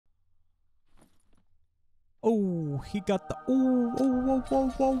Oh, he got the, oh, whoa, whoa,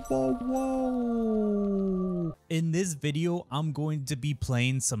 whoa, whoa, whoa. In this video, I'm going to be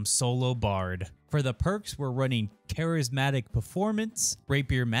playing some solo bard. For the perks, we're running charismatic performance,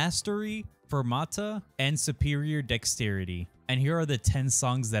 rapier mastery, fermata, and superior dexterity. And here are the 10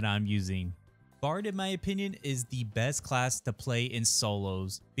 songs that I'm using. Bard, in my opinion, is the best class to play in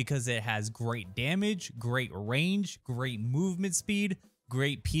solos because it has great damage, great range, great movement speed,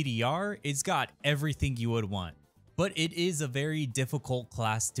 great PDR. It's got everything you would want, but it is a very difficult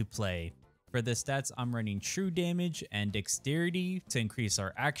class to play. For the stats, I'm running true damage and dexterity to increase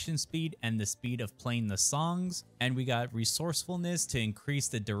our action speed and the speed of playing the songs. And we got resourcefulness to increase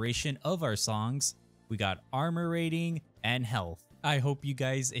the duration of our songs. We got armor rating and health. I hope you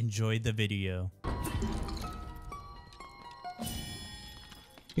guys enjoyed the video. I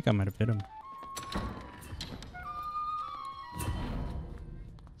think I might have hit him.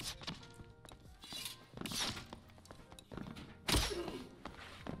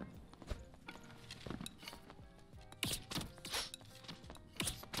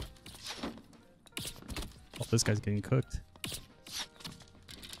 Oh, this guy's getting cooked.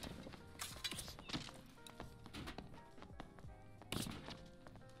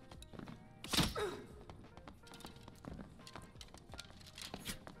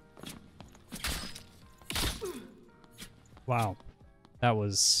 Wow, that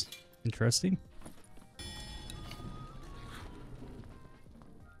was interesting.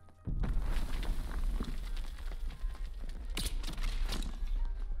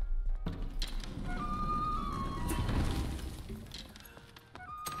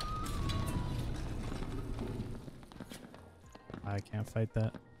 I can't fight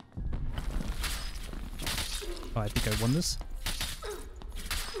that. Oh, I think I won this.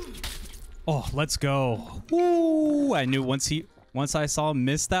 Oh, let's go. Woo! I knew once I saw him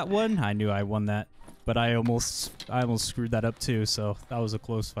miss that one, I knew I won that. But I almost screwed that up too, so that was a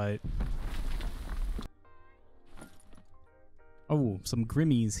close fight. Oh, some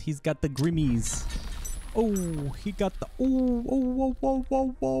grimmies. He's got the grimmies. Oh, he got the, oh, whoa, whoa,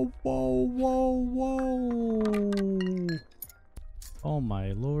 whoa, whoa, whoa, whoa, whoa. Oh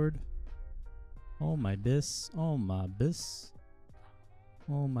my lord. Oh my bis. Oh my bis.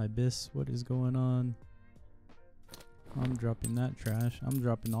 Oh my bis, what is going on? I'm dropping that trash. I'm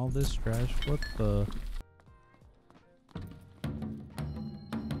dropping all this trash. What the?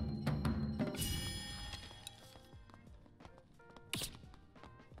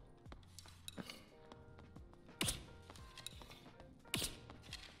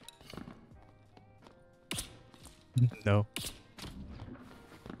 No.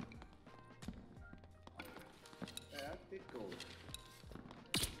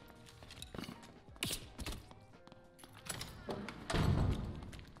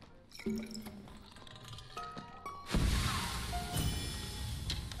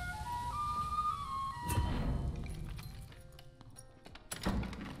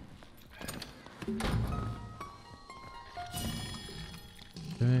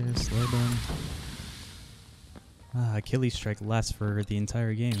 Okay, slow down. Achilles strike lasts for the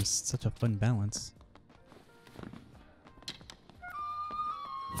entire game. It's such a fun balance.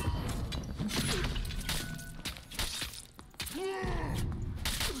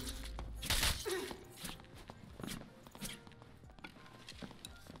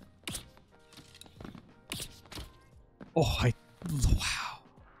 Oh, wow.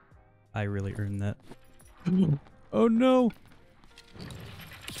 I really earned that. Oh no.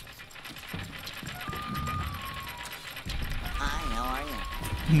 Hi, how are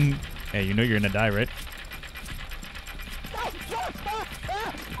you? Hey, you know you're gonna die, right?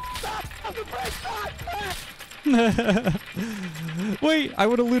 Wait, I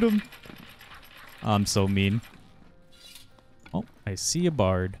would have loot him. I'm so mean. Oh, I see a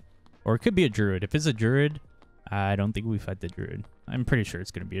bard. Or it could be a druid. If it's a druid, I don't think we fight the druid. I'm pretty sure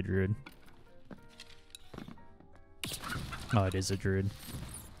it's gonna be a druid. Oh, it is a druid.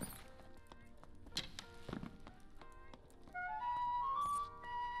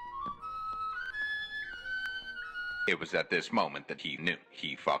 It was at this moment that he knew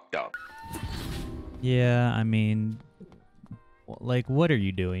he fucked up. Yeah, I mean, like, what are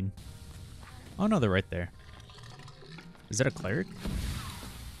you doing? Oh no, they're right there. Is that a cleric?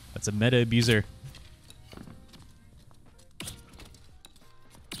 That's a meta abuser.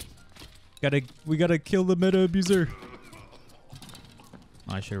 We gotta kill the meta abuser.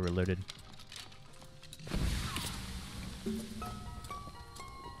 Oh, I should have reloaded.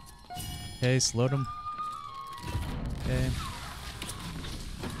 Okay, slowed him. Okay.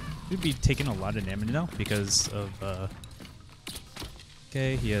 Should be taking a lot of damage now because of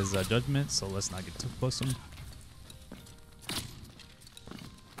okay, he has judgment, so let's not get too close to him.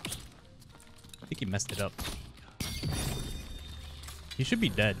 he messed it up. He should be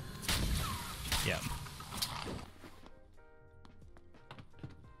dead. Yeah.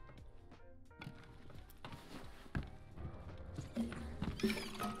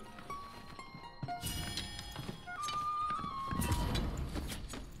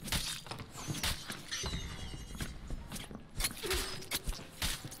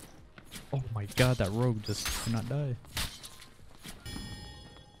 Oh my god, that rogue just cannot die.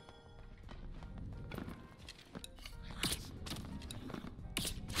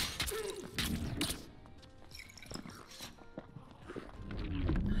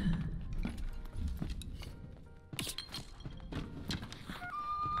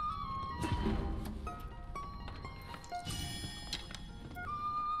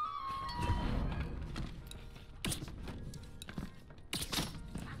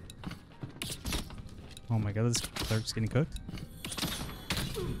 Oh my god, this cleric's getting cooked.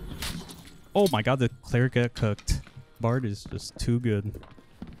 Oh my god, the cleric got cooked. Bard is just too good.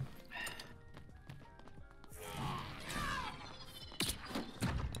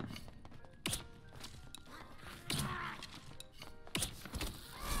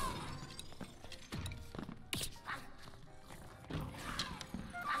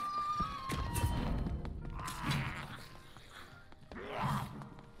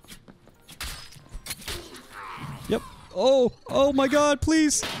 Yep. Oh my god,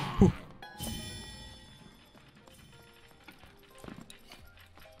 please. Whew.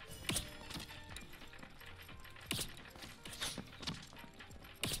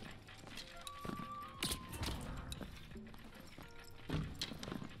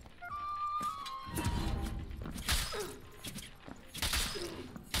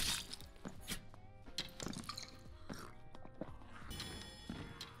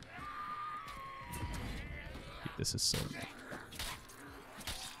 This is so bad.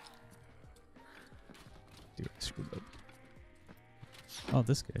 Dude, I screwed up. Oh,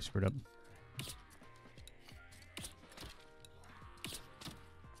 this guy screwed up.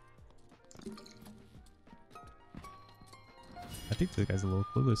 I think this guy's a little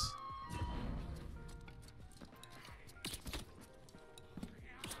clueless.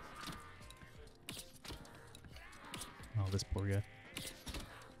 Oh, this poor guy.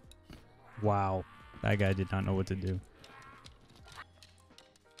 Wow. That guy did not know what to do.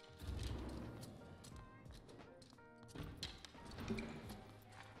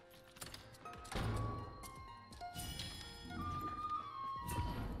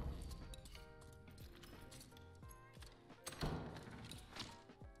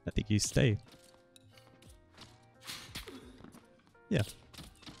 I think he stayed. Yeah.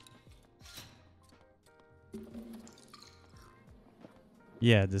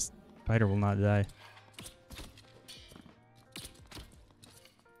 Yeah, this spider will not die.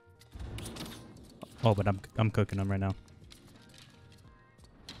 Oh, but I'm cooking him right now.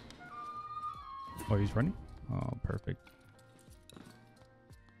 Oh, he's running? Oh, perfect.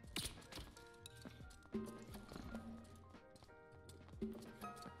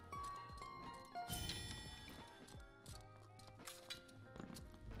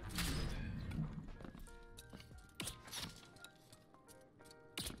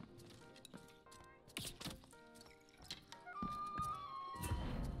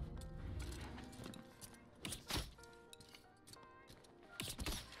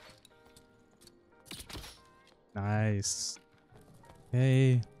 Nice.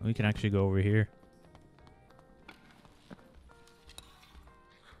 Okay, we can actually go over here.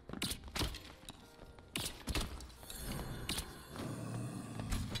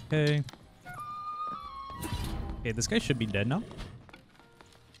 Okay. Okay, this guy should be dead now.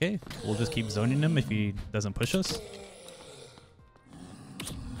 Okay, we'll just keep zoning him if he doesn't push us.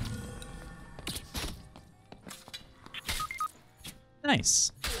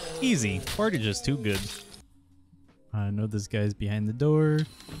 Nice. Easy. Bard is just too good. I know this guy's behind the door.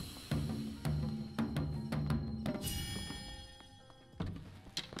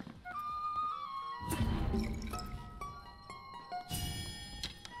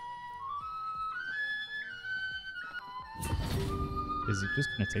 Is he just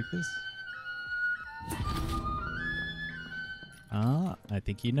gonna take this? Ah, I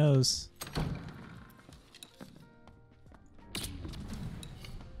think he knows.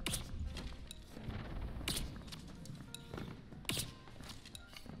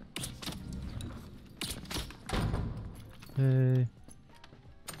 Okay.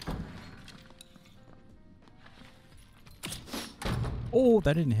 Oh,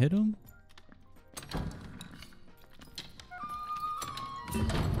 that didn't hit him?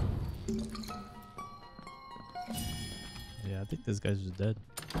 Yeah, I think this guy's just dead.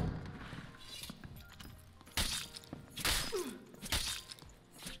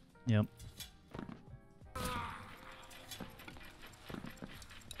 Yep.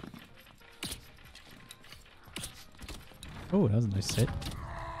 Oh, that was a nice hit.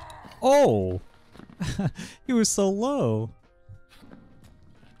 Oh! He was so low.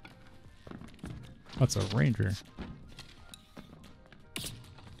 That's a ranger.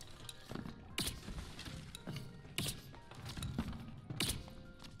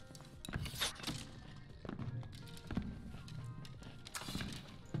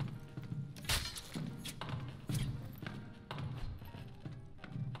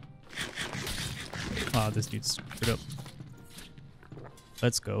 Ah, this dude's screwed up.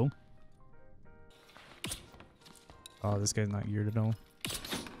 Let's go. Oh, this guy's not geared at all.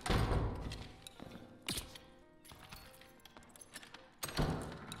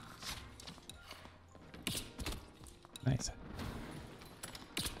 Nice.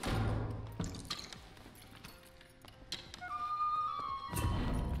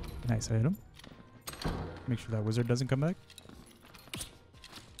 Nice, I hit him. Make sure that wizard doesn't come back.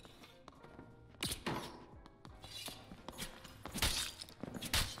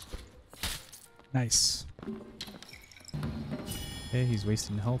 Nice. Okay, he's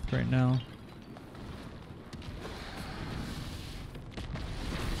wasting health right now.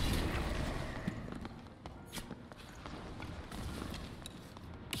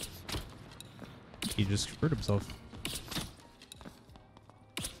 He just hurt himself.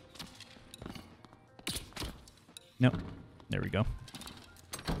 Nope. There we go.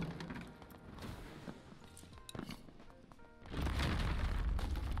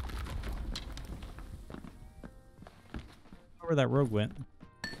 Where that rogue went.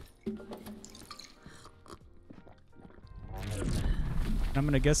 I'm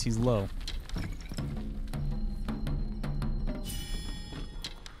gonna guess he's low.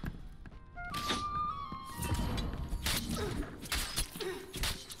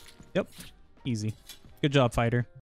 Yep. Easy. Good job, fighter.